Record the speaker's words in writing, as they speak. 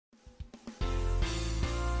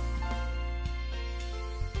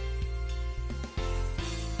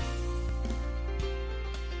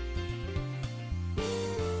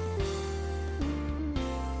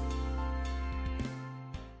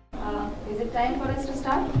it time for us to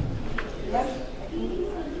start? Yes?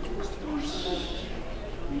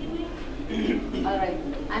 Alright,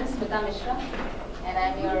 I'm Smita Mishra and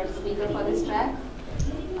I'm your speaker for this track.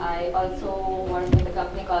 I also work with a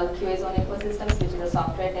company called QAzone Infosystems, which is a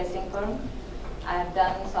software testing firm. I have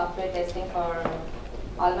done software testing for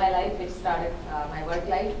all my life, which started my work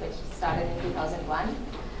life, which started in 2001.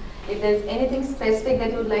 If there's anything specific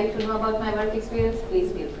that you would like to know about my work experience,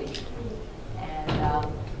 please feel free. And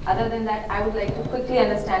other than that, I would like to quickly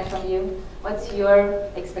understand from you what's your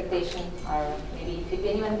expectation, or maybe if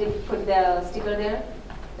anyone did put the sticker there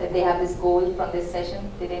that they have this goal from this session.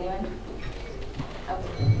 Did anyone?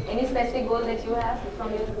 Okay. Any specific goal that you have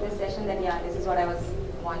from this session that, yeah, this is what I was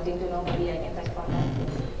wanting to know, maybe I can touch upon that?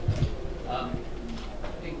 I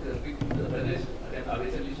think when I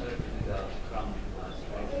recently started with the Scrum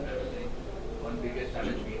sprint and everything, one biggest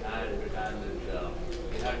challenge we had every time is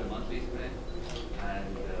we had the monthly sprint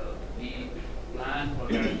and we plan for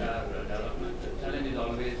the entire development. The challenge is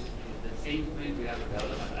always the same sprint we have to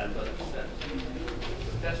develop as well as test.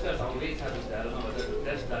 The testers always have this dilemma whether to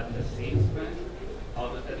test that in the same sprint or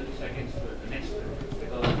to test the second sprint, the next sprint.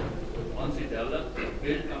 Because once we develop, the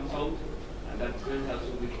build comes out and that build has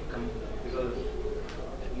to become, because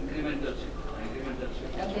incremental shift.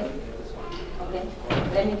 Okay. Okay.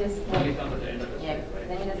 Let me just note,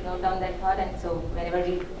 let me just note down that thought, and so whenever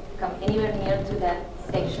we come anywhere near to that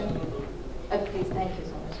section, please, thank you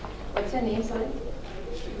so much. What's your name, sorry?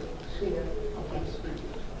 Sridhar. Okay.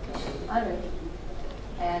 All right.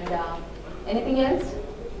 And anything else?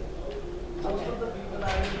 Okay.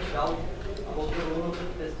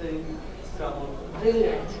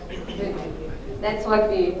 Brilliant. Brilliant. That's what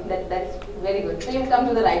that's very good. So you've come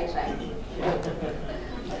to the right track.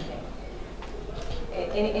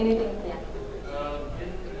 Okay. Anything? Yeah.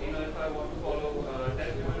 If I want to follow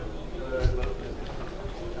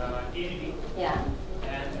TDD, yeah.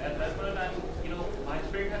 And at that point of time, my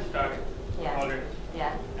sprint has started already.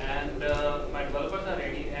 Yeah. And my developers are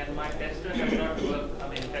ready, and my tester has not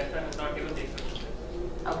tester has not given the acceptance.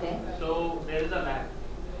 Okay. So there is a lag.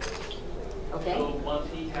 Okay. So once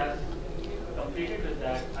he has completed with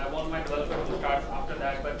that, I want my developer to start after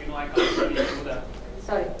that, but I can't really do that.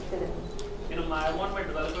 Sorry. I want my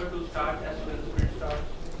developer to start as soon as the sprint starts,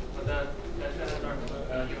 but the tester has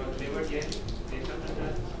not delivered yet. The acceptance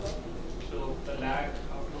has. So the lag.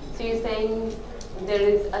 So you're saying there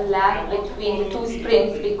is a lag between the two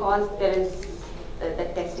sprints because there is the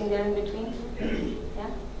testing there in between? Yeah?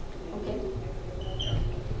 Okay.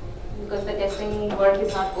 Because the testing work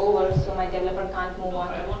is not over, so my developer can't move on.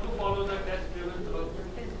 I want to follow the test-driven development.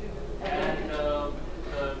 And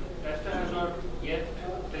the tester has not yet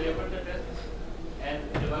delivered the test,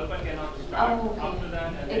 and the developer cannot start after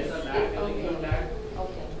that, and there is a lag, illegal lag.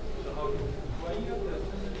 Okay. So how to?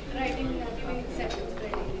 Writing acceptance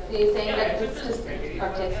criteria. So you're saying that it's just a It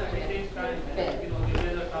test. takes time. Fair. There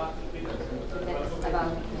is a task to be done. That's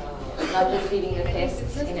about not receiving the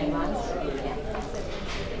tests in advance. Yeah.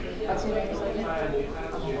 What's your name, sorry?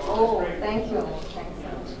 Oh, thank you. Thanks so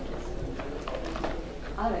much.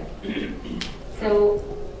 All right. So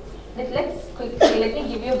let's quickly, let me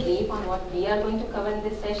give you a brief on what we are going to cover in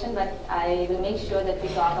this session, but I will make sure that we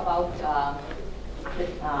talk about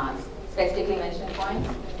the specifically mentioned points.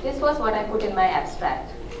 This was what I put in my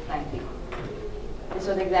abstract, frankly. This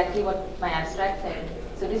was exactly what my abstract said.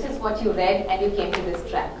 So this is what you read and you came to this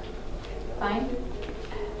track. Fine?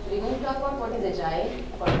 We're going to talk about what is Agile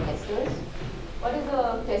for testers. What is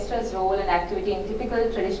the tester's role and activity in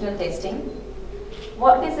typical traditional testing?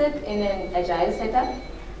 What is it in an Agile setup?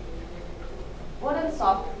 What are the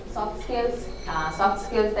soft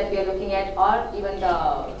skills that we are looking at, or even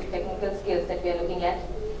the technical skills that we are looking at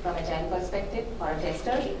from Agile perspective for a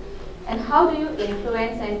tester? And how do you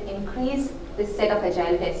influence and increase this set of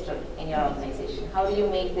Agile tester in your organization? How do you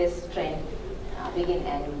make this trend begin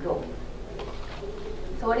and grow?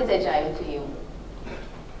 So what is Agile to you?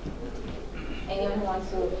 Anyone who wants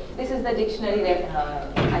to? This is the dictionary that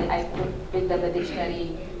I picked up the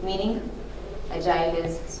dictionary meaning. Agile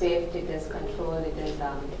is swift, it is controlled, it is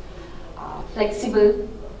flexible.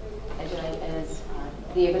 Agile is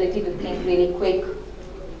the ability to think really quick.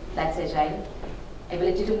 That's Agile.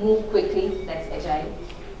 Ability to move quickly. That's Agile.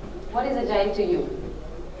 What is Agile to you?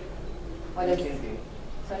 What is it?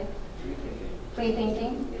 Sorry? Free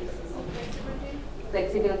thinking.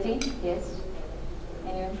 Flexibility. Yes.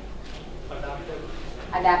 Anyone?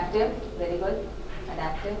 Adaptive. Very good.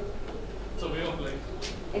 Adaptive. It's a way of life.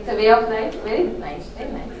 It's a way of life. Very nice.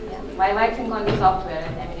 Very nice. Yeah. Why think on the software?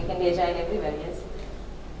 I mean, you can be Agile everywhere. Yes.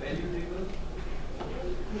 Value driven.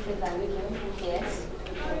 You said value driven. Yes.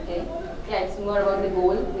 Okay. Yeah, it's more about the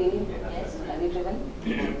goal, really. Yes. value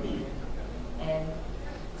driven. And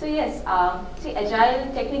so yes, see,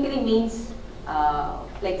 agile technically means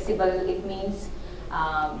flexible. It means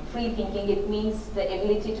free thinking. It means the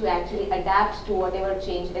ability to actually adapt to whatever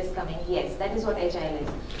change is coming. Yes, that is what agile is.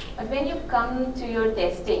 But when you come to your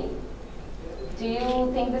testing, do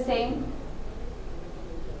you think the same?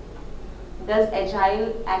 Does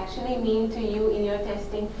agile actually mean to you in your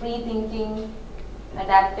testing free thinking,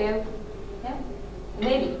 adaptive? Yeah,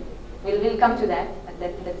 maybe. We'll come to that.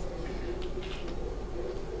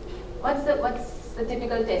 What's the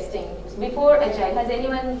typical testing before agile? Has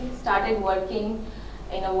anyone started working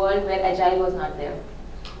in a world where agile was not there?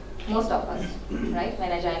 Most of us, right?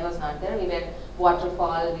 When agile was not there, we were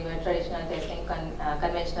waterfall, we were traditional testing,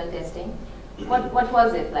 conventional testing. What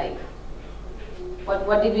was it like?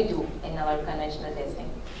 What did we do in our conventional testing?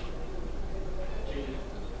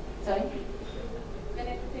 Sorry? When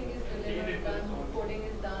everything is delivered, done, coding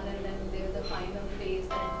is done, and then there is a final phase,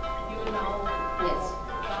 and you will now Yes.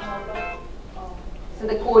 come out of. So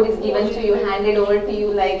the code is given to you, handed over to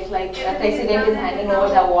you like a president is handing over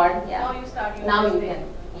the award. Yeah. Now you start your Now you testing. can.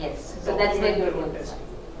 Yes. So that's where you're good.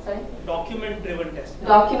 Sorry? Document-driven testing.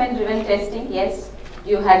 Document-driven testing, yes.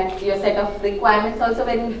 You had your set of requirements also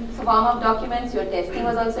in form of documents. Your testing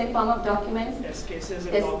was also in form of documents. Test cases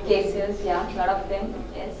and Test documents. cases, yeah, a lot of them,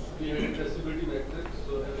 yes. We had a traceability matrix,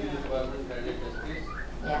 so every requirement had a test case.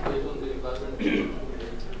 Yeah. Based on the requirement.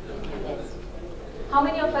 Yes. How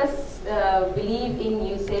many of us believe in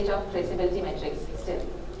usage of traceability metrics still?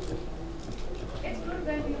 It's good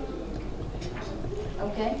when you.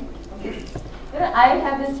 Okay. You know, I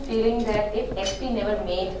have this feeling that if FP never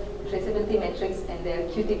made traceability metrics and their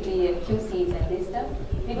QTP and QCs and this stuff,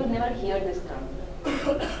 we would never hear this term.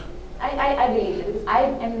 I believe it because I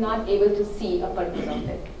am not able to see a purpose of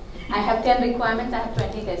it. I have 10 requirements, I have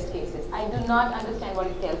 20 test cases. I do not understand what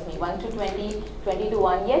it tells me. 1 to 20, 20 to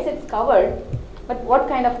 1. Yes, it's covered, but what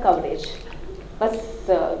kind of coverage? But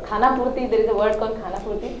khana purti, there is a word called khana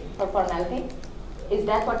purti for formality. Is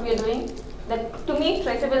that what we are doing? That to me,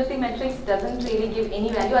 traceability metrics doesn't really give any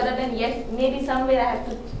value other than yes, maybe somewhere I have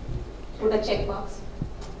to put a checkbox.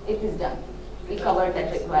 It is done. We covered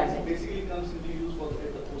that requirement. Basically comes into use for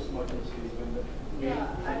the post-mortem stage when the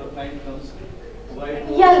Yeah, the client comes.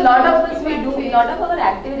 Yeah, a lot of us we do, a lot of our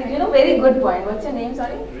activities, you know, very good point. What's your name,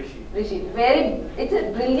 sorry? Rishi. Rishi. It's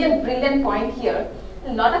a brilliant point here.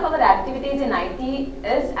 A lot of our activities in IT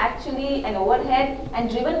is actually an overhead and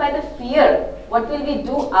driven by the fear. What will we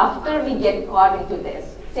do after we get caught into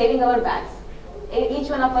this? Saving our backs. Each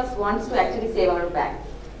one of us wants to actually save our back.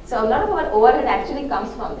 So a lot of our overhead actually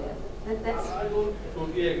comes from there. That's I don't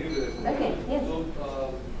totally agree with it. okay. Yes.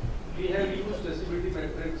 So we have used traceability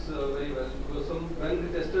metrics very well because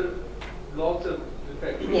when the tester logs a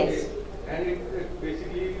defect, Yes. and it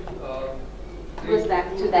basically Goes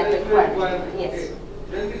back to that requirement. Yes. Okay.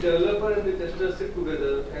 Then the developer and the tester sit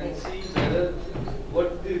together and Yes. see whether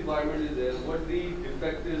what the requirement is there, what the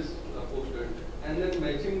defect is posted, and then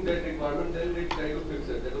matching that requirement, then they try to fix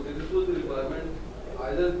it. That okay, this was the requirement.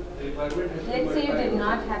 Either the requirement has to be Let's say you modified did or-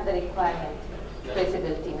 not have the requirement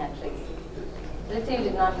traceability matrix. Let's say you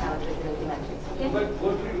did not have a traceability matrix. Okay. But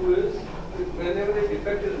what we do is, whenever a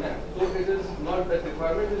defect is mapped, so it is not that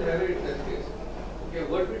requirement will have a test case. Okay,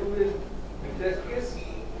 what we do is, the test case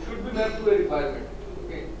should be mapped to a requirement.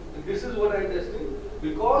 Okay, and this is what I am testing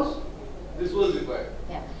because this was required.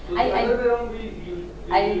 Yeah. So the other way around,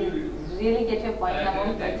 I we really get your point, I agree Namo.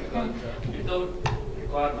 with that because without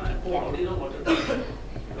requirement, Yeah. how do you know what to do?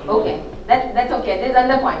 Okay, that's okay. There's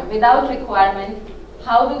another point. Without requirement,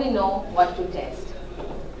 how do we know what to test?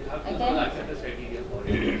 You have to Okay. know acceptance criteria for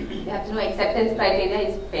it. You have to know acceptance criteria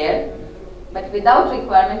is fair, but without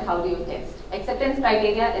requirement, how do you test? Acceptance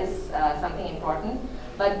criteria is something important,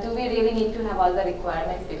 but do we really need to have all the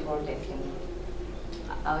requirements before testing?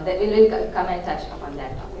 That we will come and touch upon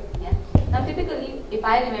that topic. Yeah. Now, typically, if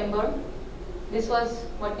I remember, this was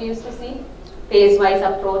what we used to see. Phase-wise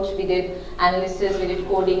approach. We did analysis, we did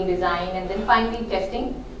coding, design, and then finally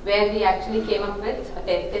testing, where we actually came up with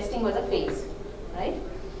testing was a phase, right?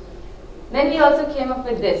 Then we also came up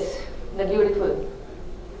with this, the beautiful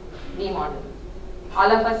V model. All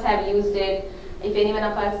of us have used it. If any one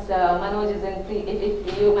of us, Manoj is in,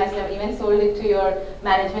 if you must have even sold it to your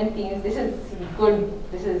management teams, this is good,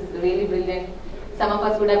 this is really brilliant. Some of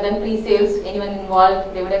us would have done pre-sales, anyone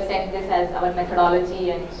involved, they would have sent this as our methodology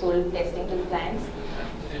and sold testing to the clients.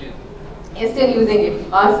 You're still using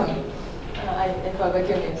it, awesome. I forgot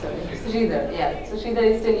your name, sorry. Sridhar, yeah. So Sridhar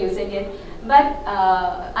is still using it. But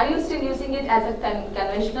are you still using it as a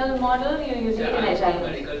conventional model? You're using it in I'm Agile? from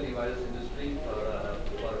medical device industry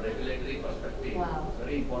for regulatory perspective. Wow.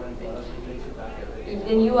 Very important for us to trace it back every day.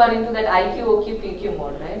 Then you are into that IQ, OQ, PQ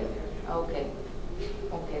mode, right? Okay.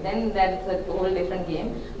 Okay, then that's a whole different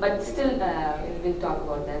game. But still, we'll talk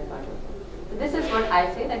about that part of it. So this is what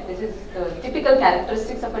I say, that this is the typical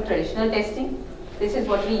characteristics of a traditional testing. This is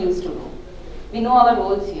what we used to do. We know our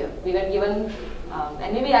roles here. We were given,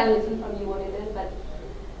 and maybe I'll listen from you what it is, but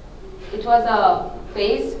it was a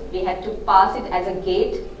phase. We had to pass it as a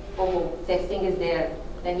gate. Oh, testing is there.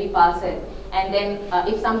 Then we pass it. And then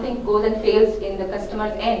if something goes and fails in the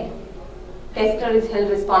customer's end, tester is held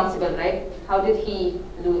responsible, right? How did he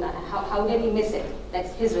do? How did he miss it?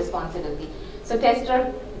 That's his responsibility. So test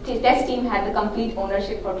team had the complete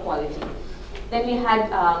ownership for quality. Then we had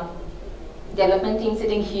development team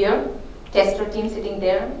sitting here, tester team sitting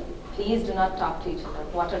there. Please do not talk to each other.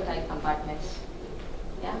 Watertight compartments.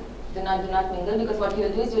 Yeah. Do not mingle, because what you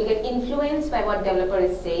will do is you will get influenced by what developer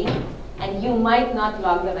is saying, and you might not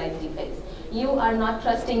log the right defects. You are not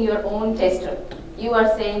trusting your own tester. You are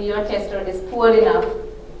saying your tester is poor enough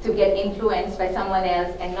to get influenced by someone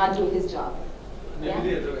else and not do his job.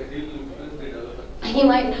 Maybe the other way, he'll influence the developer. He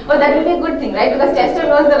might. Well, that will be a good thing, right? Because tester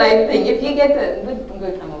knows the right thing. If he gets a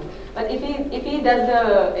good amount. But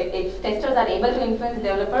if testers are able to influence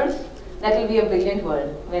developers, that will be a brilliant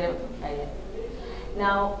world.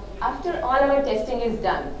 Now, after all our testing is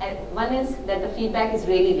done, and one is that the feedback is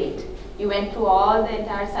really late. You went through all the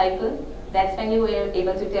entire cycle. That's when you were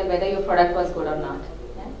able to tell whether your product was good or not.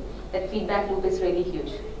 Yeah? That feedback loop is really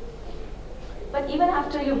huge. But even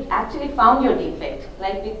after you've actually found your defect,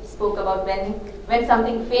 like we spoke about when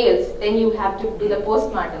something fails, then you have to do the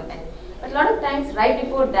postmortem. But a lot of times, right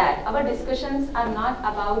before that, our discussions are not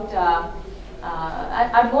about,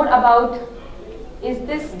 are more about, is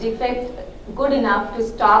this defect good enough to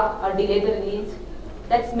stop or delay the release?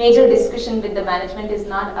 That's major discussion with the management, is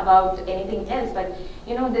not about anything else. But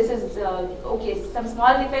this is, okay, some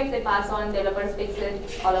small defects they pass on, developers fix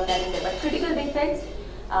it, all of that is there. But critical defects,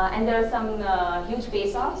 and there are some huge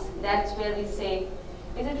face-offs, that's where we say,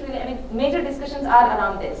 is it really, major discussions are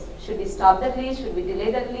around this. Should we stop the release? Should we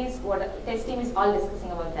delay the release? Testing is all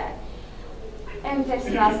discussing about that. And test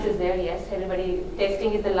last is there, yes.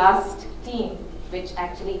 Testing is the last team which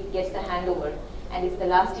actually gets the handover, and it's the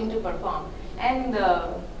last team to perform. And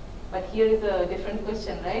but here is a different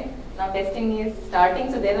question, right? Now testing is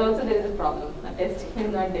starting, so there is a problem. Now testing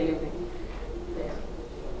is not delivering. There.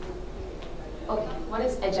 Okay, what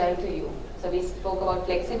is agile to you? So we spoke about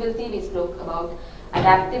flexibility, we spoke about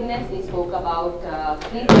adaptiveness, we spoke about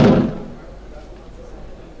flexibility.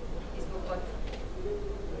 We spoke about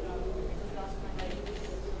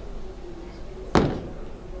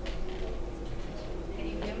Can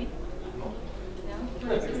you hear me? No?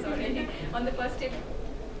 I'm so sorry. On the first tip.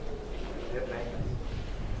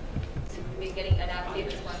 So we're getting adaptive,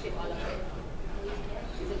 responsive, all of it.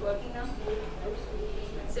 Is it working now?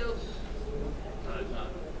 So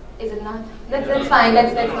is it not? That's fine.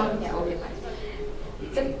 That's not. Yeah. Okay.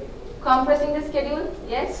 Fine. So compressing the schedule.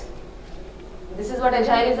 Yes. This is what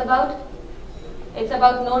Agile is about. It's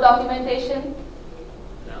about no documentation.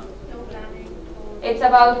 No planning. It's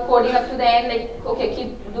about coding up to the end. Like, okay,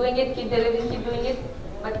 keep doing it, keep delivering, keep doing it,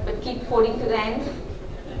 but keep coding to the end.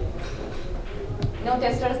 No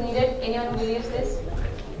testers needed. Anyone who believes this?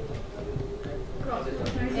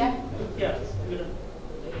 Yeah. Yeah,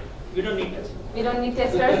 we don't need testers. We don't need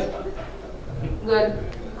testers. Good.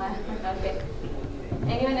 Okay.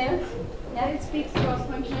 Anyone else? Yeah. It speaks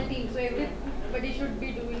cross-functional teams, so everybody should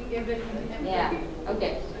be doing everything. Yeah.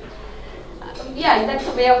 Okay. Yeah, that's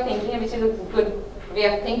a way of thinking, which is a good way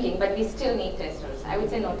of thinking. But we still need testers. I would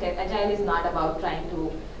say no. Agile is not about trying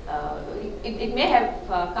to. It may have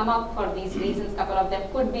come up for these reasons. Couple of them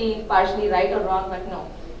could be partially right or wrong, but no.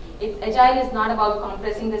 Agile is not about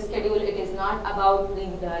compressing the schedule. It is not about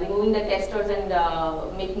removing the testers and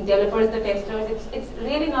making developers the testers. It's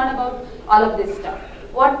really not about all of this stuff.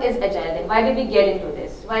 What is Agile then? Why did we get into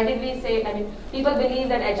this? Why did we say, people believe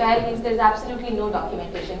that Agile means there's absolutely no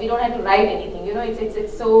documentation. We don't have to write anything.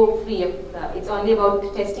 It's so free. It's only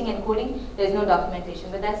about testing and coding. There's no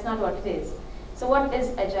documentation, but that's not what it is. So what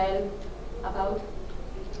is Agile about?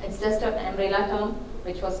 It's just an umbrella term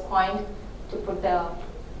which was coined to put the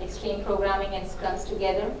extreme programming and scrums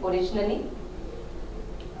together originally.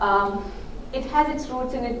 It has its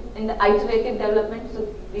roots in the iterative development.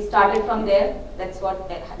 So we started from there. That's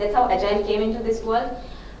how Agile came into this world.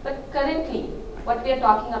 But currently, what we are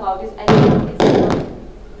talking about is Agile.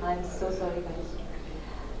 I'm so sorry, guys.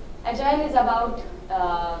 Agile is about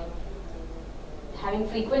having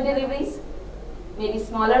frequent deliveries, maybe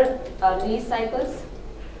smaller release cycles.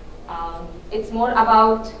 It's more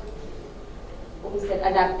about who said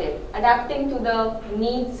adaptive, adapting to the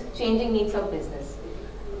needs, changing needs of business.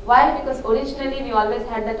 Why? Because originally we always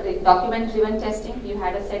had that document-driven testing. You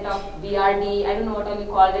had a set of BRD, I don't know what all we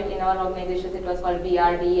called it in our organizations, it was called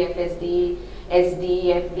BRD, FSD, SD,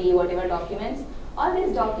 FD, whatever documents. All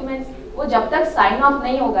these documents, वो जब तक sign off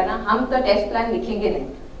नहीं होगा ना, हम तो test plan लिखेंगे नहीं.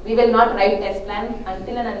 We will not write test plan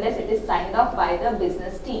until and unless it is signed off by the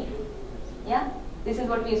business team. Yeah, this is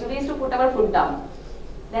what we used to. We used to put our foot down.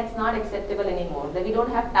 That's not acceptable anymore. That we don't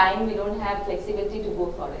have time, we don't have flexibility to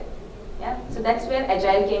go for it. Yeah, so that's where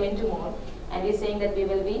Agile came into more, and we're saying that we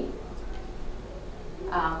will be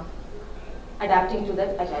adapting to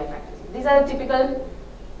the Agile practices. These are the typical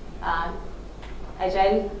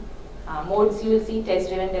Agile modes you will see: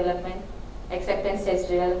 test-driven development, acceptance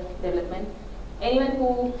test-driven development. Anyone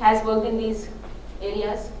who has worked in these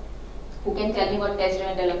areas, who can tell me what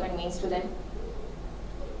test-driven development means to them?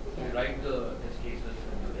 You write the test cases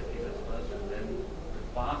first, and then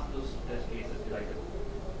pass those test cases, you write it.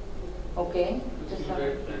 Okay. Just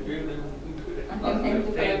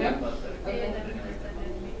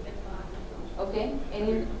okay.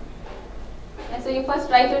 Any? And so you first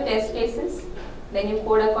write your test cases, then you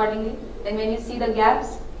code accordingly. Then when you see the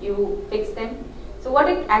gaps, you fix them. So what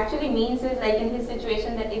it actually means is, like in this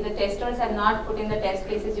situation, that if the testers have not put in the test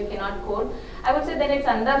cases, you cannot code. I would say then it's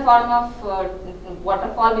another form of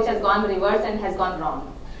waterfall which has gone reverse and has gone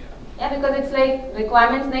wrong. Yeah, because it's like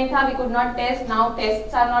requirements nahi tha, we could not test, now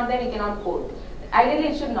tests are not there, we cannot code. Ideally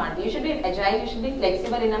it should not be. You should be agile, you should be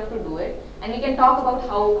flexible enough to do it. And we can talk about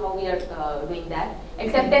how we are doing that.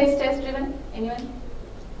 Acceptance test driven, anyone?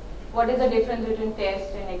 What is the difference between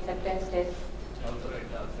test and acceptance test? Also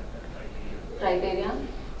write the acceptance Criteria.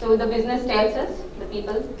 So the business tells us, the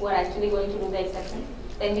people who are actually going to do the acceptance.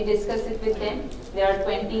 Then we discuss it with them. There are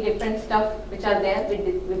 20 different stuff which are there.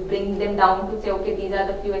 We bring them down to say, okay, these are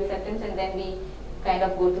the few acceptance, and then we kind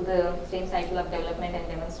of go to the same cycle of development and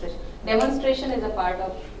demonstration. Demonstration is a part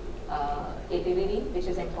of ATVD, which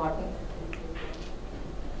is important.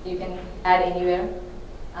 You can add anywhere,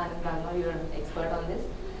 and Rama, you're an expert on this.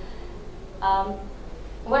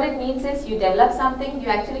 What it means is you develop something, you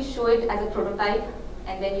actually show it as a prototype,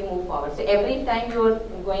 and then you move forward. So every time you're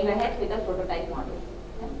going ahead with a prototype model.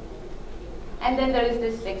 Yeah? And then there is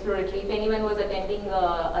this exploratory. If anyone was attending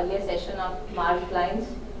earlier session of Mark Klein's,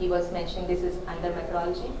 he was mentioning this is under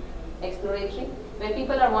methodology, exploratory, where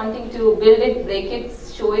people are wanting to build it, break it,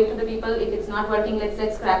 show it to the people. If it's not working, let's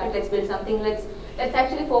scrap it, let's build something, let's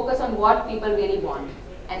actually focus on what people really want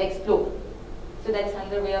and explore. So that's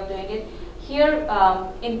another way of doing it. Here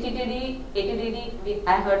in TTD, ATDD,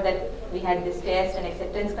 I heard that we had this test and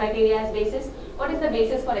acceptance criteria as basis. What is the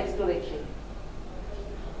basis for exploratory?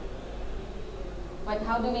 But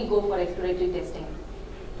how do we go for exploratory testing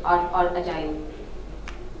or agile?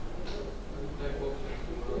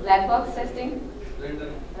 Black box testing?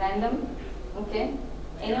 Random? Okay.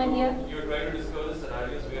 Anyone here? You try to discover the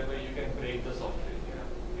scenarios whereby you can break the software,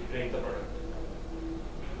 break the product.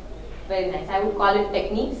 Very nice. I would call it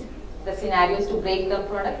techniques. The scenarios to break the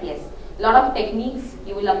product, yes. A lot of techniques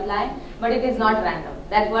you will apply, but it is not random.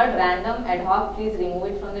 That word random, ad hoc, please remove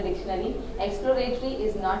it from the dictionary. Exploratory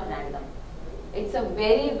is not random. It's a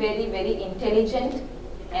very, very, very intelligent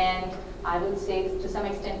and I would say to some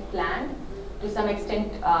extent planned, to some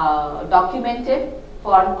extent documented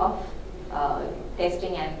form of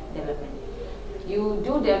testing and development. You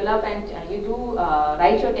do develop and you do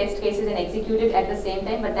write your test cases and execute it at the same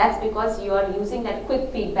time, but that's because you are using that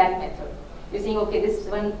quick feedback method. You're saying, okay, this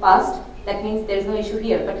one passed, that means there is no issue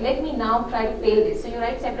here, but let me now try to fail this. So you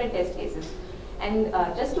write separate test cases. And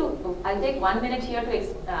I'll take 1 minute here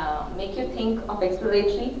to make you think of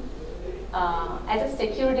exploratory as a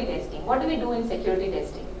security testing. What do we do in security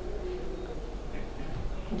testing?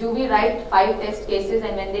 Do we write 5 test cases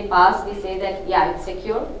and when they pass, we say that, yeah, it's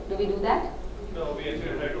secure? Do we do that? No, we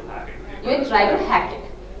actually try to hack it. You try to hack it,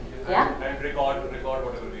 yeah? And record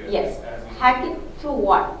whatever we have. Yes. Hack it through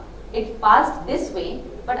what? It passed this way,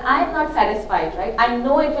 but I am not satisfied, right? I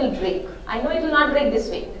know it will break. I know it will not break this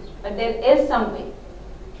way, but there is some way.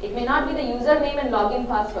 It may not be the username and login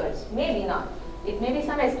passwords. Maybe not. It may be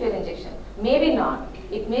some SQL injection. Maybe not.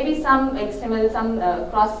 It may be some XML, some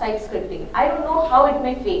cross-site scripting. I don't know how it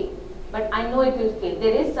may fail, but I know it will fail.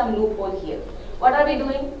 There is some loophole here. What are we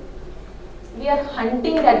doing? We are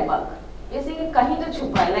hunting that bug. We are saying kahin to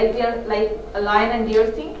chupa hai, like we are like a lion and deer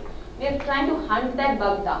thing. We are trying to hunt that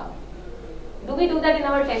bug down. Do we do that in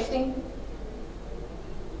our testing?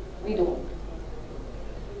 We don't.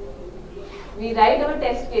 We write our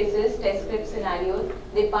test cases, test script scenarios.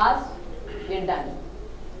 They pass, we're done.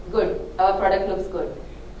 Good. Our product looks good.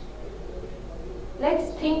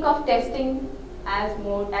 Let's think of testing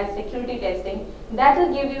as security testing, that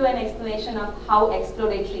will give you an explanation of how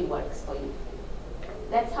exploratory works for you.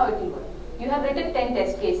 That's how it will work. You have written 10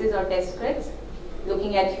 test cases or test scripts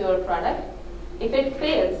looking at your product. If it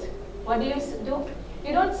fails, what do?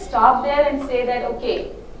 You don't stop there and say that,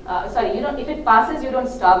 okay, if it passes, you don't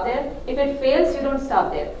stop there. If it fails, you don't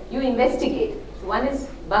stop there. You investigate. So one is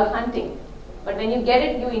bug hunting, but when you get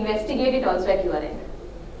it, you investigate it also at your end.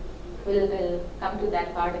 We'll come to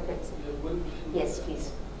that part if it's. Yes,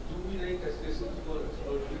 please. Do we write test cases for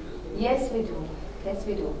exploratory testing? Yes, we do. Yes,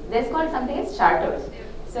 we do. There's called something as charters.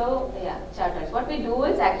 So, yeah, charters. What we do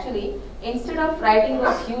is actually, instead of writing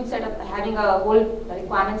those huge set of, having a whole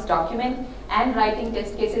requirements document and writing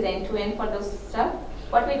test cases end to end for those stuff,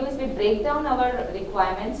 what we do is we break down our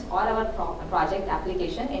requirements or our project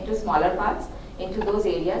application into smaller parts, into those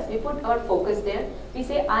areas. We put our focus there. We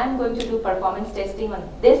say, I'm going to do performance testing on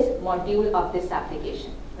this module of this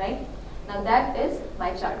application, right? Now that is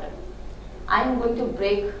my charter. I'm going to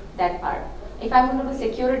break that part. If I'm going to do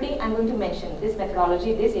security, I'm going to mention this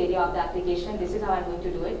methodology, this area of the application, this is how I'm going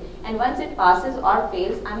to do it. And once it passes or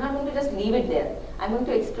fails, I'm not going to just leave it there. I'm going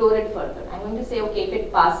to explore it further. I'm going to say, okay, if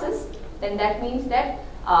it passes, then that means that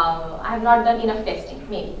I have not done enough testing,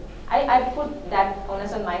 maybe. I put that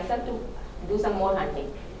onus on myself to do some more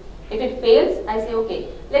hunting. If it fails, I say, okay,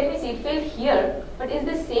 let me see, it failed here, but is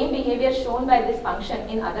the same behavior shown by this function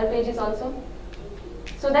in other pages also?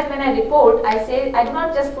 So that when I report, I say, I do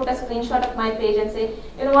not just put a screenshot of my page and say,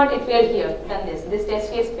 you know what, it failed here, done this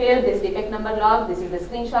test case failed, this defect number logged, this is the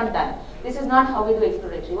screenshot, done. This is not how we do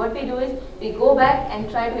exploratory. What we do is, we go back and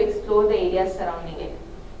try to explore the areas surrounding it,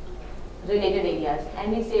 related areas,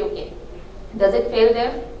 and we say, okay, does it fail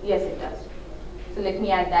there? Yes, it does. So let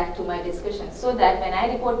me add that to my discussion, so that when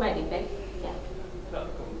I report my defect, yeah.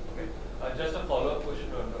 Okay. Just a follow-up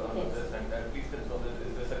question on Yes. this, and please confirm,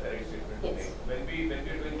 is this a correct statement? Yes. When we are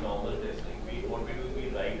doing normal testing, what we do is we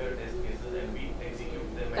write our test cases and we execute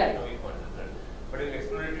them Correct. and we concentrate. But in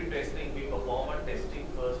exploratory testing, we perform our testing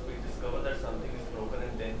first, we discover that something is broken,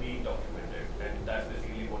 and then we document it. And that's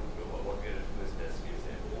basically what we are referring to as test cases.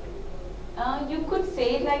 You could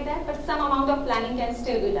say it like that, but some amount of planning can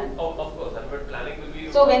still be done. Oh, of course, but planning will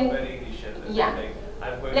be So when- very initial. Yeah. Like,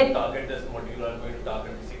 I'm going to target this module, I'm going to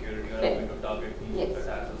target the security, or I'm going to target these Yes.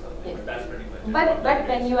 attacks or something. Yes. But that's pretty much it. But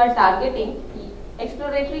when you are targeting,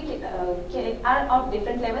 exploratory are of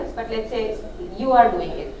different levels, but let's say you are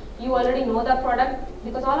doing it. You already know the product,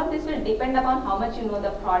 because all of this will depend upon how much you know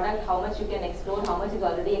the product, how much you can explore, how much is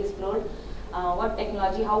already explored, what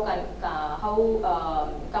technology, how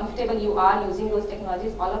comfortable you are using those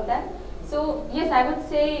technologies, all of that. So yes, I would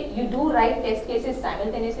say you do write test cases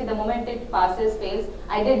simultaneously. The moment it passes, fails,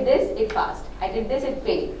 I did this, it passed. I did this, it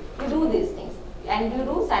failed. You do these things, and you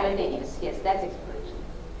do simultaneous. Yes, that's exploration.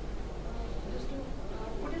 Just to,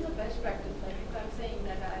 what is the best practice? Like if I'm saying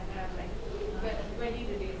that I have like 20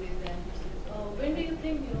 releases, and when do you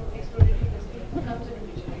think exploratory testing comes into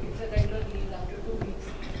picture? Like it's a regular release after 2 weeks,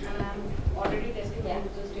 and I'm already testing the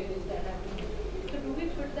user stages that I have to do. So do we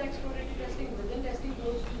put the exploratory testing within testing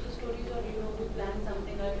those user stories, or we plan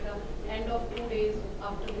something like end of 2 days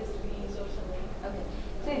after this release or something? Okay.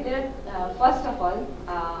 See, there are, first of all,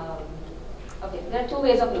 okay, there are two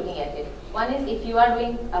ways of looking at it. One is if you are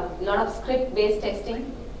doing a lot of script-based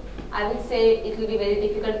testing, I would say it will be very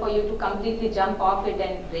difficult for you to completely jump off it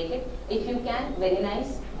and break it. If you can, very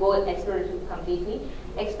nice, go exploratory completely.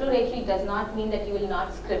 Exploratory does not mean that you will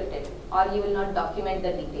not script it or you will not document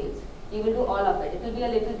the details. You will do all of it. It will be a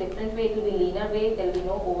little different way, it will be leaner way, there will be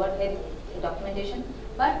no overhead documentation,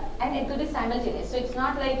 and it will be simultaneous. So it's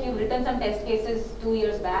not like you've written some test cases 2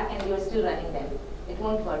 years back and you're still running them. It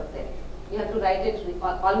won't work there. You have to write it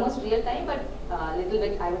almost real time, but a little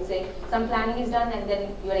bit, I would say, some planning is done, and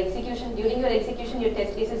then your execution, during your execution, your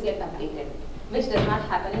test cases get completed, which does not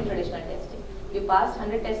happen in traditional testing. You passed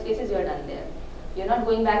 100 test cases, you are done there. You're not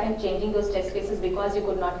going back and changing those test cases because you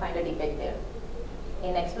could not find a defect there.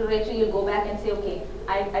 In exploratory, you'll go back and say, okay,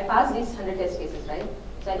 I passed these 100 test cases, right?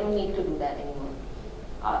 So I don't need to do that anymore.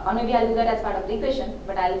 Or maybe I'll do that as part of regression,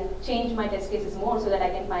 but I'll change my test cases more so that I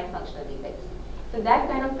can find functional defects. So that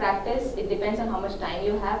kind of practice, it depends on how much time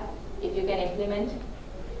you have, if you can implement.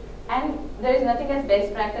 And there is nothing as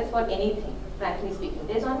best practice for anything, frankly speaking.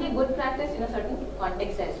 There's only a good practice in a certain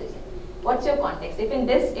context as this. What's your context? If in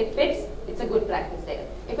this it fits, it's a good practice there.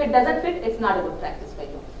 If it doesn't fit, it's not a good practice for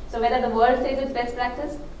you. So whether the world says it's best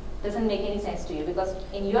practice, doesn't make any sense to you because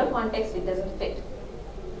in your context, it doesn't fit.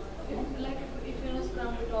 Like if in a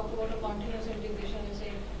Scrum we talk about a continuous integration, you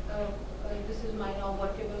say this is my now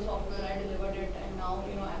workable software, I delivered it, and now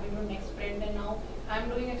I'm into next sprint, and now I'm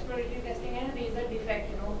doing exploratory testing and there is a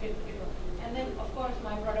defect, and and then of course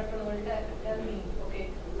my product owner will tell me, okay,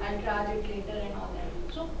 I'll triage it later and all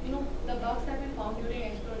that. So, you know, the bugs that we found during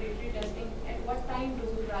exploratory testing, at what time do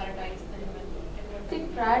we prioritize them? See,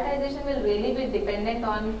 prioritization will really be dependent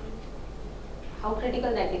on how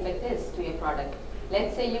critical that defect is to your product.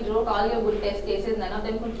 Let's say you wrote all your good test cases, none of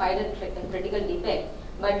them could find a critical defect,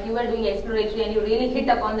 but you were doing exploratory and you really hit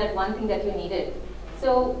upon that one thing that you needed.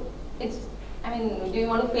 So, it's, I mean, do you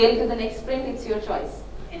want to fail to the next sprint? It's your choice.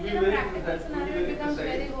 In a practical scenario, it becomes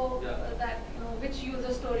very low that, you know, which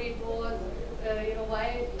user story it was, you know,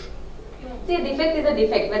 why, you know. See, a defect is a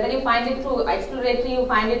defect. Whether you find it through exploratory, you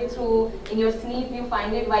find it through in your sleep, you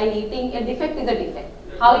find it while eating, a defect is a defect.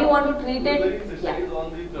 How you want to treat it? Very precise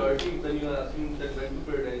on the priority when you are asking that when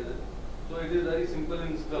to prioritize it. So it is very simple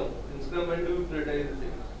in Scrum. In Scrum, when do you prioritize the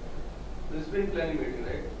things? The sprint planning meeting,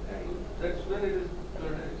 right? So that's when it is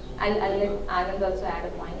prioritized. I'll let Anand also add a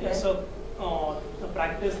point. Yeah, so the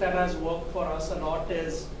practice that has worked for us a lot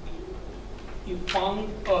is you found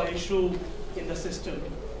an issue in the system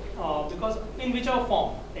because in whichever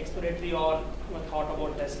form, exploratory or thought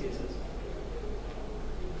about test cases,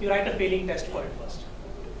 you write a failing test for it first.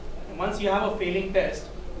 And once you have a failing test,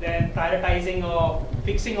 then prioritizing or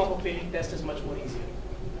fixing of a failing test is much more easier.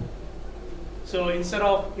 So instead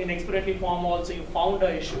of in exploratory form also you found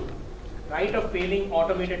an issue, write a failing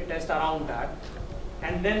automated test around that,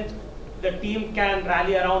 and then the team can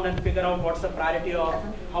rally around and figure out what's the priority of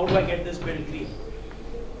how do I get this build green.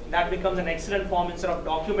 That becomes an excellent form instead of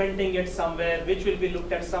documenting it somewhere, which will be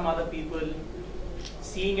looked at some other people.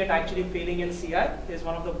 Seeing it actually failing in CI is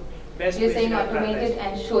one of the best You're ways saying to automate it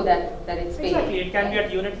and show that it's failing. Exactly, it can be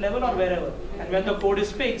at unit level or wherever. And when the code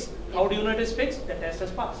is fixed, how the unit is fixed, the test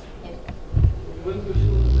has passed. Yes. One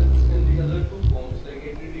question is that in the other two forms, like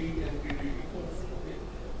ATD and TDD, Yes.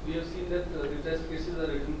 we have seen that the test cases are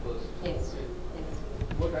written first. Yes. Okay.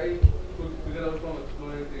 Yes. What I could figure out from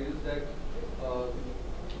exploratory is that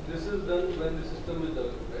this is done when the system is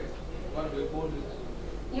developed, right? Not before the system.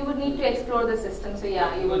 You would need to explore the system, so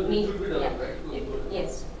yeah, you would need. It should be done, right?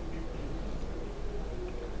 Yes.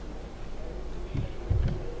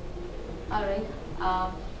 All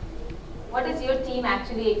right. What does your team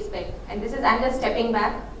actually expect? And this is, I'm just stepping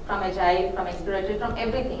back from Agile, from exploratory, from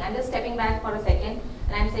everything. I'm just stepping back for a second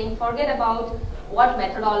and I'm saying forget about what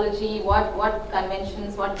methodology, what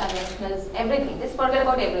conventions, what conventionals, everything. Just forget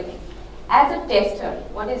about everything. As a tester,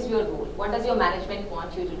 what is your role? What does your management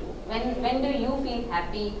want you to do? When do you feel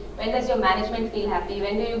happy? When does your management feel happy?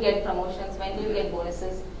 When do you get promotions? When do you get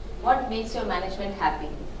bonuses? What makes your management happy?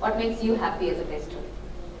 What makes you happy as a tester?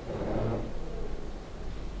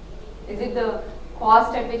 Is it the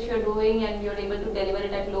cost at which you're doing and you're able to deliver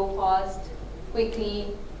it at low cost, quickly?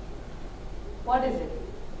 What is it?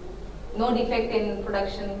 No defect in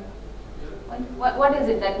production? What is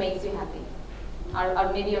it that makes you happy?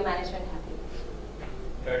 Or maybe your management happy?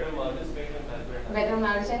 Better margins make them happy. Better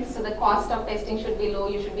margins, so the cost of testing should be low.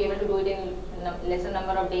 You should be able to do it in lesser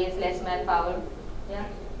number of days, less manpower. Yeah.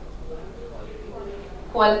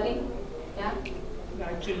 Quality. Yeah. The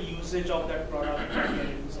actual usage of that product by their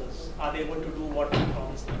users. Are they able to do what we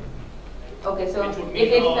promised them? Okay, so Which would if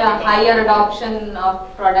mean it's a higher adoption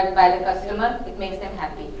of product by the customer, it makes them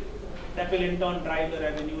happy. That will in turn drive the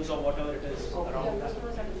revenues or whatever it is around that.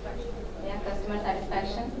 Customer satisfaction. Yeah, customer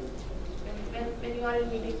satisfaction. When you are in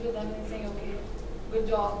meetings with them and saying, okay, good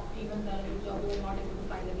job, even done, good job, we are not able to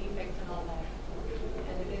find the defects and all that.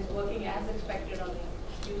 And it is working as expected or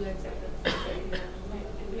the user acceptance.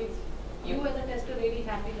 It makes you as a tester really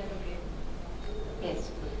happy that, okay.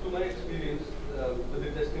 Yes. To my experience with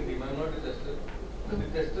the testing team, I'm not a tester, but the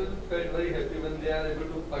tester felt very happy when they are able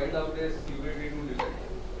to find out a CVD2 defect.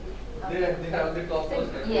 They have the top So,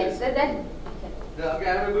 first. yes, so that.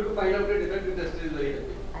 Okay, I'm able to find out a defect, the tester is very happy.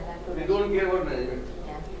 They don't care about management.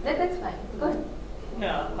 Yeah, that's fine. Good.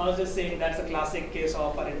 Yeah, I was just saying that's a classic case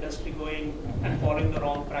of our industry going and following the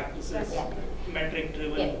wrong practices, Yeah. metric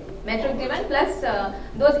driven. Yeah, metric driven plus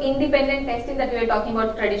those independent testing that we were talking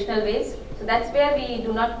about, traditional ways. So that's where we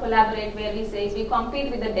do not collaborate, where we say we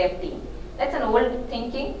compete with the dev team. That's an old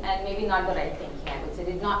thinking and maybe not the right thinking, I would say.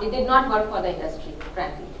 It did not work for the industry,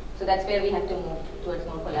 frankly. So that's where we have to move towards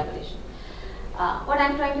more collaboration. What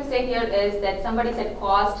I'm trying to say here is that somebody said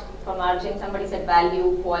cost for margin, somebody said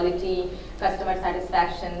value, quality, customer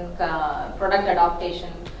satisfaction, product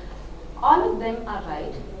adaptation. All of them are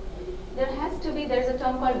right. There's a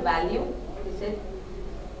term called value. You said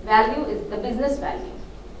value is the business value.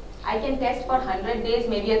 I can test for 100 days,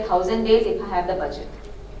 maybe 1,000 days if I have the budget.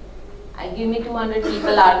 Give me 200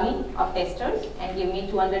 people army of testers and give me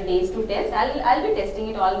 200 days to test. I'll be testing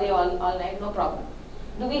it all day, all night, no problem.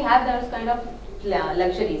 Do we have those kind of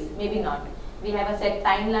luxuries? Maybe not. We have a set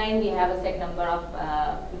timeline, we have a set number of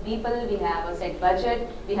people, we have a set budget,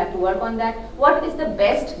 we have to work on that. What is the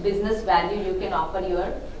best business value you can offer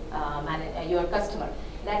your customer?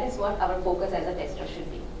 That is what our focus as a tester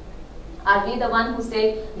should be. Are we the one who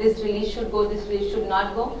say this release should go, this release should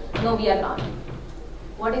not go? No, we are not.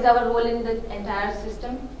 What is our role in the entire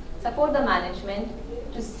system? Support the management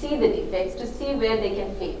to see the defects, to see where they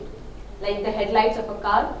can fail. Like the headlights of a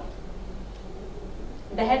car,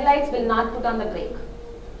 the headlights will not put on the brake.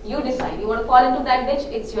 You decide, you want to fall into that ditch,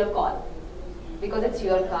 it's your call. Because it's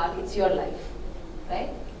your car, it's your life,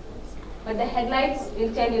 right? But the headlights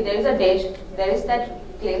will tell you there is a ditch, there is that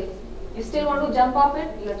cliff, you still want to jump off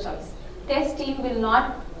it, your choice. Test team will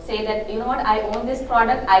not say that, you know what, I own this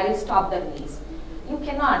product, I will stop the release. You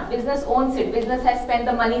cannot. Business owns it. Business has spent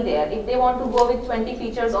the money there. If they want to go with 20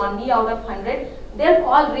 features only out of 100, their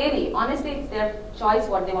call really. Honestly, it's their choice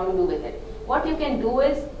what they want to do with it. What you can do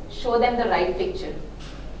is show them the right picture.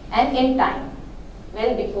 And in time.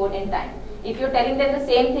 Well before in time. If you're telling them the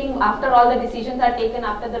same thing after all the decisions are taken,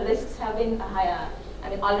 after the risks have been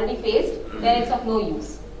already faced, then it's of no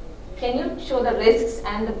use. Can you show the risks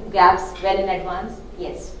and the gaps well in advance?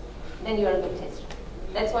 Yes. Then you are a good tester.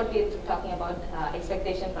 That's what we're talking about,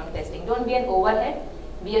 expectation from testing. Don't be an overhead,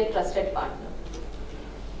 be a trusted partner.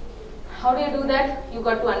 How do you do that? You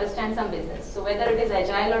got to understand some business. So whether it is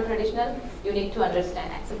agile or traditional, you need to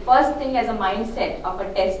understand. So first thing as a mindset of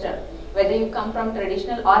a tester, whether you come from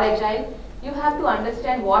traditional or agile, you have to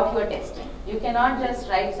understand what you are testing. You cannot just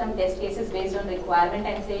write some test cases based on requirement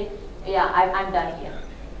and say, yeah, I'm done here.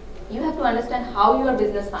 You have to understand how your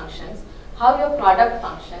business functions, how your product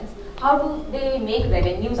functions, how do they make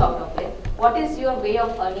revenues out of it, what is your way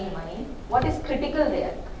of earning money, what is critical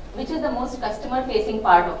there, which is the most customer facing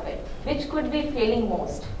part of it, which could be failing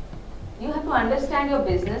most. You have to understand your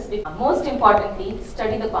business. Most importantly,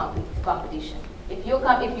 study the competition. If your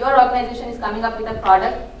organization is coming up with a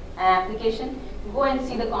product, an application, go and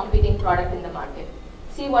see the competing product in the market.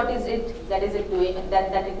 See what is it that is it doing,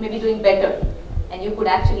 that it may be doing better, and you could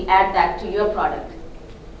actually add that to your product.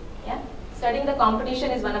 Yeah? Studying the competition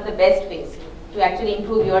is one of the best ways to actually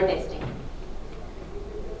improve your testing.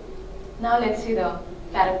 Now let's see the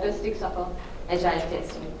characteristics of an agile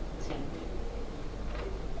testing team.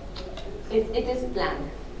 It is planned.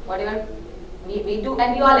 Whatever we do,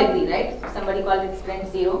 and we all agree, right? Somebody called it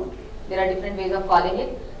sprint zero. There are different ways of calling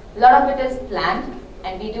it. A lot of it is planned,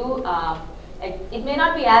 and we do, it may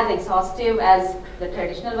not be as exhaustive as the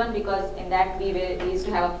traditional one, because in that we used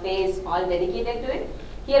to have a phase all dedicated to it.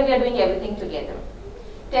 Here we are doing everything together.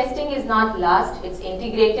 Testing is not last, it's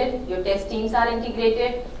integrated. Your test teams are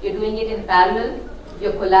integrated. You're doing it in parallel.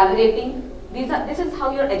 You're collaborating. This is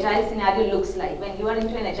how your agile scenario looks like. When you are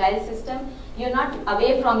into an agile system, you're not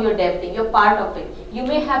away from your dev team. You're part of it. You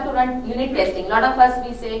may have to run unit testing. A lot of us,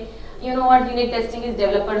 we say, you know what, unit testing is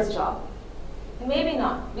developer's job. Maybe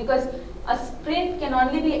not, because a sprint can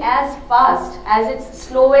only be as fast as its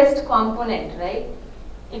slowest component, right?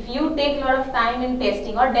 If you take a lot of time in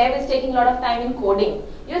testing, or dev is taking a lot of time in coding,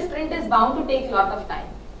 your sprint is bound to take a lot of time.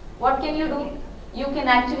 What can you do? You can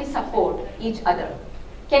actually support each other.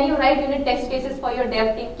 Can you write unit test cases for your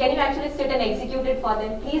dev team? Can you actually sit and execute it for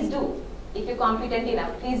them? Please do. If you're competent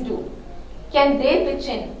enough, please do. Can they pitch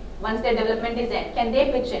in once their development is end? Can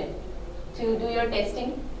they pitch in to do your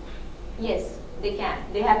testing? Yes, they can.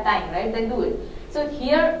 They have time, right? Then do it. So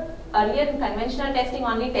here, earlier in conventional testing,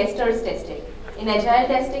 only testers tested. In agile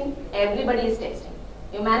testing, everybody is testing.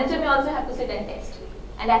 Your manager may also have to sit and test.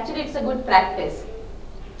 And actually, it's a good practice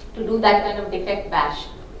to do that kind of defect bash.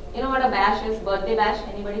 You know what a bash is? Birthday bash.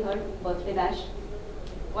 Anybody heard? Birthday bash.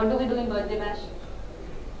 What do we do in birthday bash?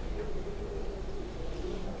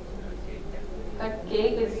 Cut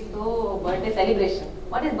cake is so birthday celebration.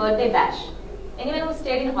 What is birthday bash? Anyone who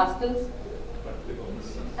stayed in hostels?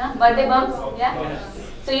 Birthday bumps? Yeah.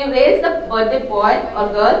 So you raise the birthday boy or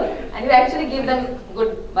girl, and you actually give them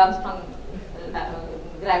good bumps from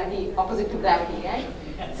gravity, opposite to gravity, right?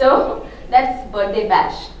 So that's birthday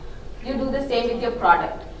bash. You do the same with your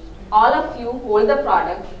product. All of you hold the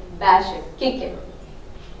product, bash it, kick it.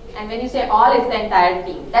 And when you say all, it's the entire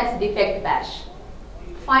team. That's defect bash.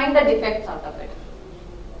 Find the defects out of it.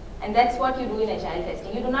 And that's what you do in agile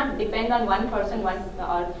testing. You do not depend on one person,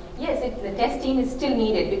 yes, the test team is still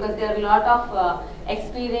needed, because there are a lot of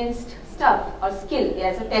experienced stuff or skill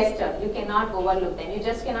as a tester. You cannot overlook them. You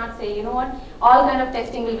just cannot say, you know what, all kind of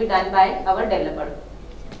testing will be done by our developer.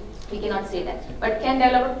 We cannot say that. But can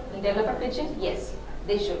developer pitch in? Yes,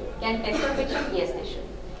 they should. Can tester pitch in? Yes, they should.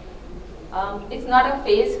 It's not a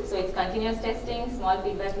phase, so it's continuous testing, small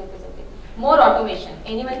feedback loop is okay. More automation.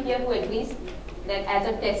 Anyone here who agrees? that as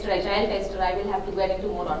a tester, agile tester, I will have to get into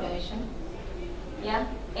more automation. Yeah?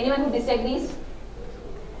 Anyone who disagrees?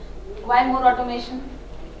 Why more automation?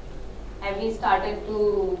 Have we started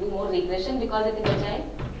to do more regression because it is agile?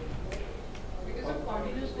 Because of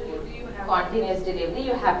continuous delivery, you have Continuous delivery,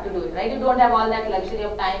 you have to do it, right? You don't have all that luxury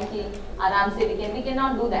of time ki aram se we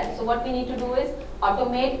cannot do that. So what we need to do is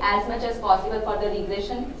automate as much as possible for the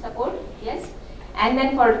regression support, yes? And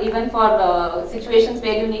then for even for situations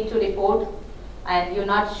where you need to report and you're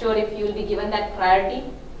not sure if you will be given that priority,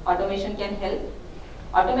 automation can help.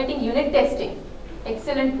 Automating unit testing,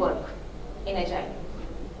 excellent work in agile.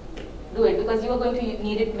 Do it because you are going to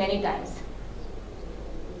need it many times.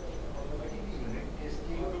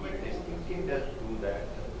 Testing team does do that.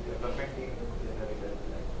 Development team generally does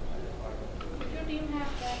that. If your team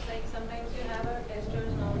have that, like sometimes you have a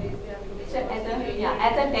testers nowadays, they have to be. So as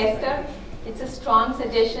a tester, it's a strong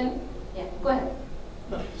suggestion. Yeah, go ahead.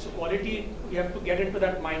 So quality, you have to get into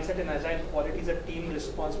that mindset in agile. Quality is a team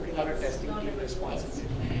responsibility, not a testing team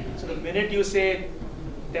responsibility. So the minute you say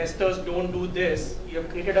testers don't do this, you have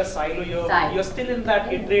created a silo. You're still in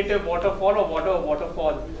that iterative waterfall or whatever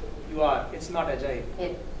waterfall you are. It's not agile.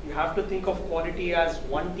 Yes. You have to think of quality as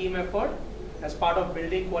one team effort. As part of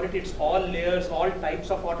building quality, it's all layers, all types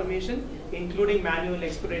of automation, including manual,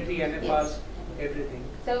 exploratory, NFRs, everything.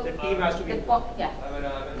 So the team has to be. Yeah.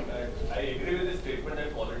 I agree with this statement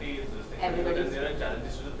that quality is this thing. Everybody. There are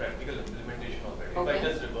challenges to the practical implementation of it. Okay. If I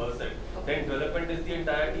just reverse it, then development is the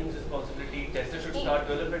entire team's responsibility. Testers should start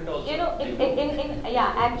development also. You know,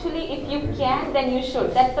 actually, if you can, then you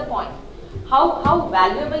should. That's the point. How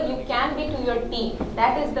valuable you can be to your team.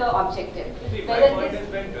 That is the objective. See, my point is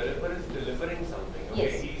when developer is delivering something, okay,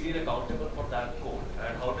 yes. he is accountable for that code.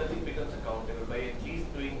 And how does he become accountable? By at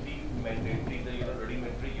least doing the mandatory, the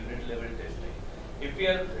rudimentary unit level testing. If we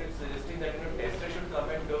are suggesting that tester should come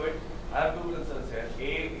and do it, I have two concerns here.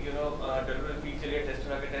 A, developer feels a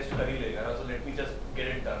tester test kar hi lega, so let me just get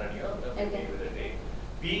it done and okay with it. A.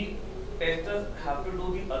 B, testers have to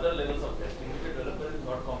do the other levels of testing which the developer is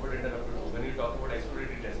not competent enough to do. When you talk about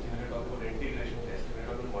exploratory testing, when you talk about integration testing, when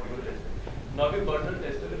you talk about module testing. Now we burden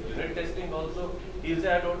tester with unit testing also. He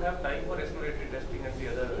say I don't have time for exploratory testing and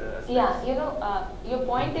the other aspects. Yeah, your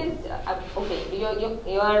point is okay. Your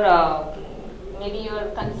maybe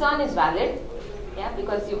your concern is valid. Yeah,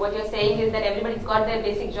 because what you're saying is that everybody's got their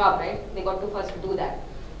basic job, right? They got to first do that.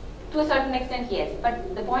 To a certain extent, yes.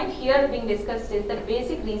 But the point here being discussed is the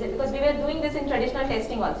basic reason, because we were doing this in traditional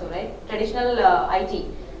testing also, right? Traditional IT.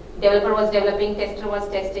 Developer was developing, tester was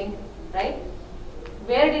testing, right?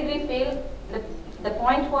 Where did we fail? The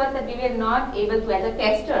point was that we were not able to, as a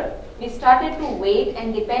tester, we started to wait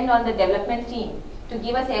and depend on the development team to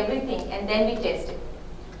give us everything and then we tested.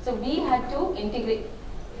 So we had to integrate.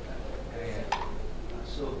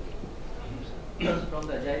 So, from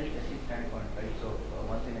the agile testing standpoint, right? So,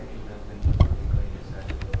 one thing I think we have been doing is that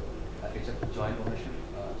it's a joint ownership.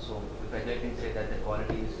 So, if agile can say that the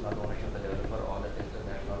quality is not ownership of the developer or the tester,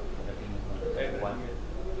 that not the team is not the one.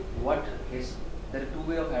 What is there are two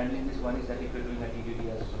ways of handling this. One is that if you're doing a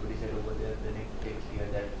TDD, as somebody said over there, then it takes care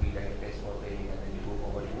that we like a test for failing and then you go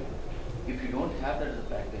forward. If you don't have that as a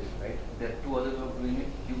practice, right, there are two other ways of doing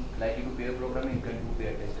it. You like you do pair programming, you can do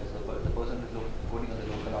pair testers. The person who is coding on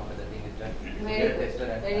the local after the thing is done, get a tester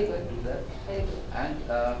and do that. Very good. And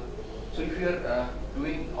so if you are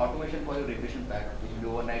doing automation for your regression pack, which will be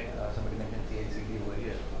overnight, somebody mentioned CI/CD over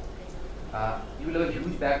here. You will have a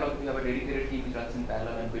huge backlog if you have a dedicated team which runs in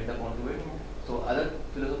parallel and build up onto it. So other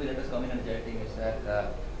philosophy that has come in agile thing is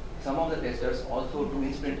that some of the testers also do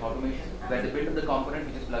instant automation where they build up the component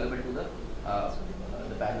which is pluggable to the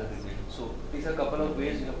parallel regression. So these are a couple of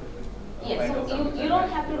ways you have to Yes, so you don't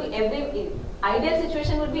have to do every, ideal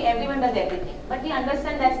situation would be everyone does everything. But we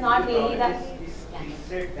understand that's not really the skill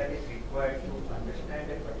set that is required to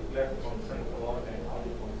understand a particular function code and how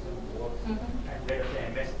the function works, and let us say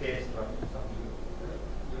MS test or some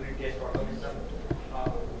unit test automation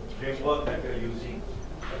framework that you are using.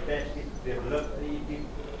 But that is developed, the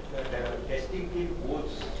testing team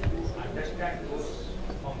goes to understand those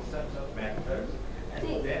functions or methods and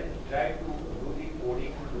then try to do the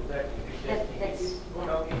coding to do that unit testing. It is no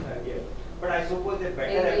doubt is earlier. But I suppose the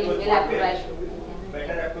better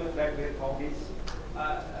approach that we have found is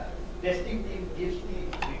testing team gives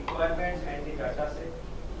the requirements and the data set,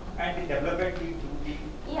 and the development team do the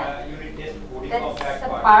unit test coding of that That's a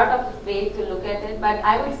part of the way to look at it, but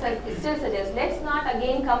I would still suggest let's not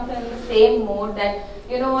again come to the same mode that,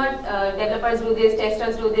 you know what, developers do this,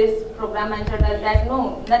 testers do this, program manager does that.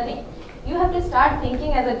 No, nothing. You have to start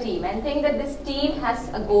thinking as a team and think that this team has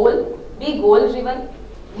a goal, be goal driven,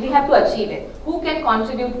 we have to achieve it. Who can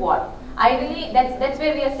contribute what? Ideally, that's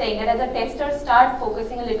where we are saying that as a tester, start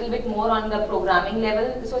focusing a little bit more on the programming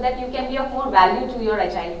level so that you can be of more value to your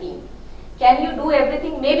agile team. Can you do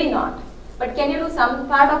everything? Maybe not. But can you do some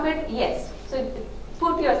part of it? Yes. So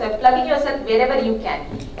plug in yourself wherever you can.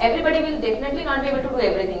 Everybody will definitely not be able to do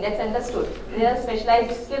everything. That's understood. There are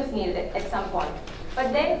specialized skills needed at some point.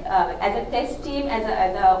 But then, as a test team, as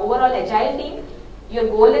a overall agile team, your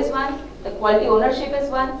goal is one, the quality ownership is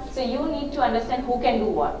one, so you need to understand who can do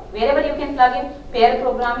what. Wherever you can plug in, pair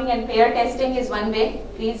programming and pair testing is one way.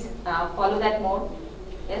 Please follow that more.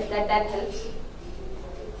 Yes, that helps.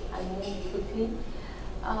 I'll move quickly.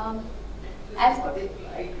 As for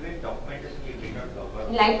lightweight documentation, you did not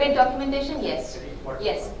cover. Lightweight documentation, yes.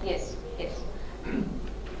 Yes.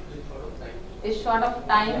 Is short of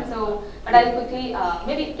time, so but I'll quickly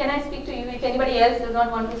maybe can I speak to you if anybody else does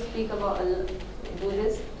not want to speak about do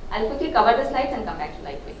this. I'll quickly cover the slides and come back to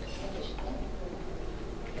lightweight.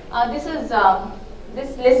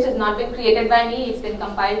 This list has not been created by me. It's been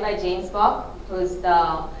compiled by James Bock, who's the,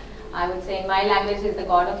 I would say in my language is the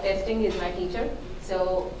god of testing. He's my teacher.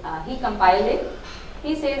 So he compiled it.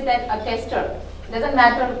 He says that a tester, doesn't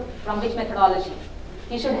matter from which methodology,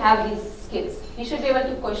 he should have these skills. He should be able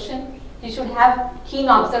to question. He should have keen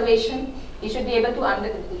observation. He should be able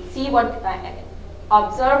to see what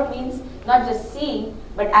observe means, not just seeing,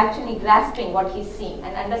 but actually grasping what he's seeing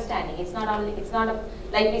and understanding. It's not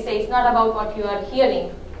like we say, it's not about what you are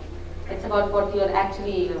hearing. It's about what you are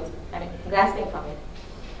actually, grasping from it.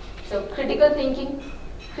 So critical thinking,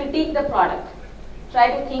 critique the product.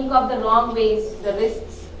 Try to think of the wrong ways, the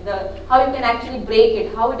risks, how you can actually break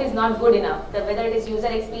it, how it is not good enough, whether it is user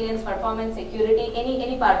experience, performance, security,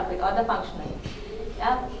 any part of it, or the functionality.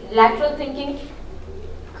 Yeah? Lateral thinking,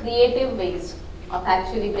 creative ways of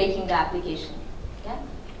actually breaking the application. Yeah?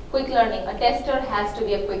 Quick learning. A tester has to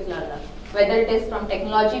be a quick learner, whether it is from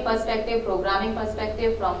technology perspective, programming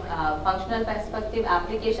perspective, from functional perspective,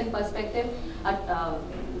 application perspective,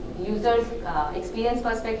 user's experience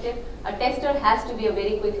perspective. A tester has to be a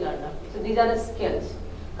very quick learner. So these are the skills.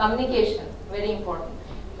 Communication, very important.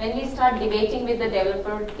 When we start debating with the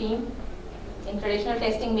developer team, in traditional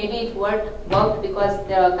testing, maybe it worked because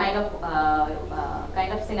the kind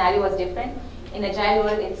of scenario was different. In agile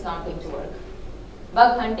world, it's not going to work.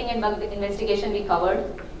 Bug hunting and bug investigation we covered.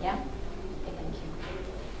 Yeah. Okay, thank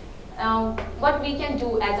you. What we can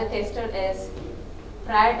do as a tester is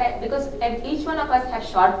prioritize, because each one of us have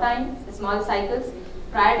short time, small cycles.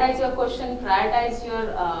 Prioritize your question. Prioritize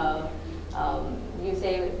your you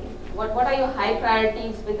say, what are your high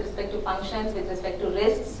priorities with respect to functions, with respect to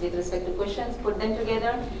risks, with respect to questions, put them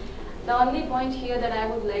together. The only point here that I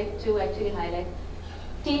would like to actually highlight,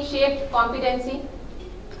 T-shaped competency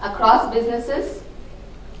across businesses,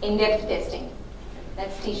 in-depth testing.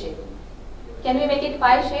 That's T-shaped. Can we make it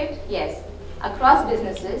pie-shaped? Yes. Across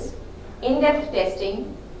businesses, in-depth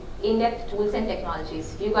testing, in-depth tools and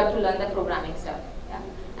technologies. You got to learn the programming stuff. Yeah.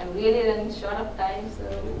 I'm really running short of time, so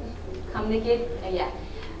communicate. Yeah.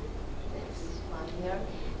 That's one here.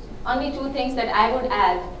 Only two things that I would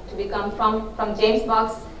add to become from James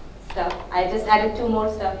Bock's stuff. I just added two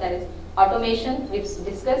more stuff, that is automation, we've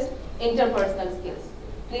discussed, interpersonal skills.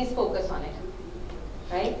 Please focus on it,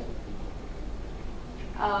 right?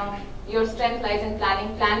 Your strength lies in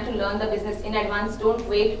planning. Plan to learn the business in advance. Don't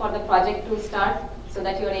wait for the project to start so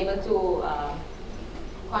that you are able to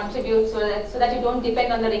contribute, so that you don't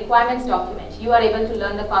depend on the requirements document. You are able to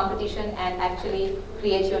learn the competition and actually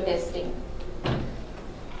create your testing.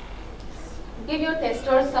 Give your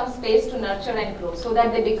testers some space to nurture and grow so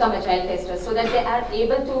that they become agile testers, so that they are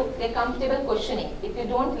able to, they're comfortable questioning. If you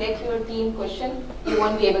don't let your team question, you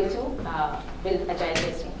won't be able to build agile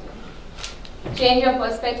testing. Change your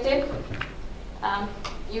perspective.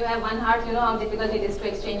 You have one heart, you know how difficult it is to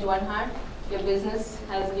exchange one heart. Your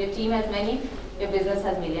team has many, your business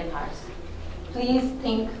has million hearts. Please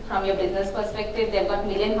think from your business perspective. They've got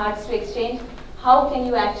million hearts to exchange. How can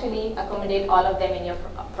you actually accommodate all of them in your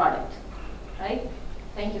product? Right?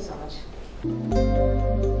 Thank you so much.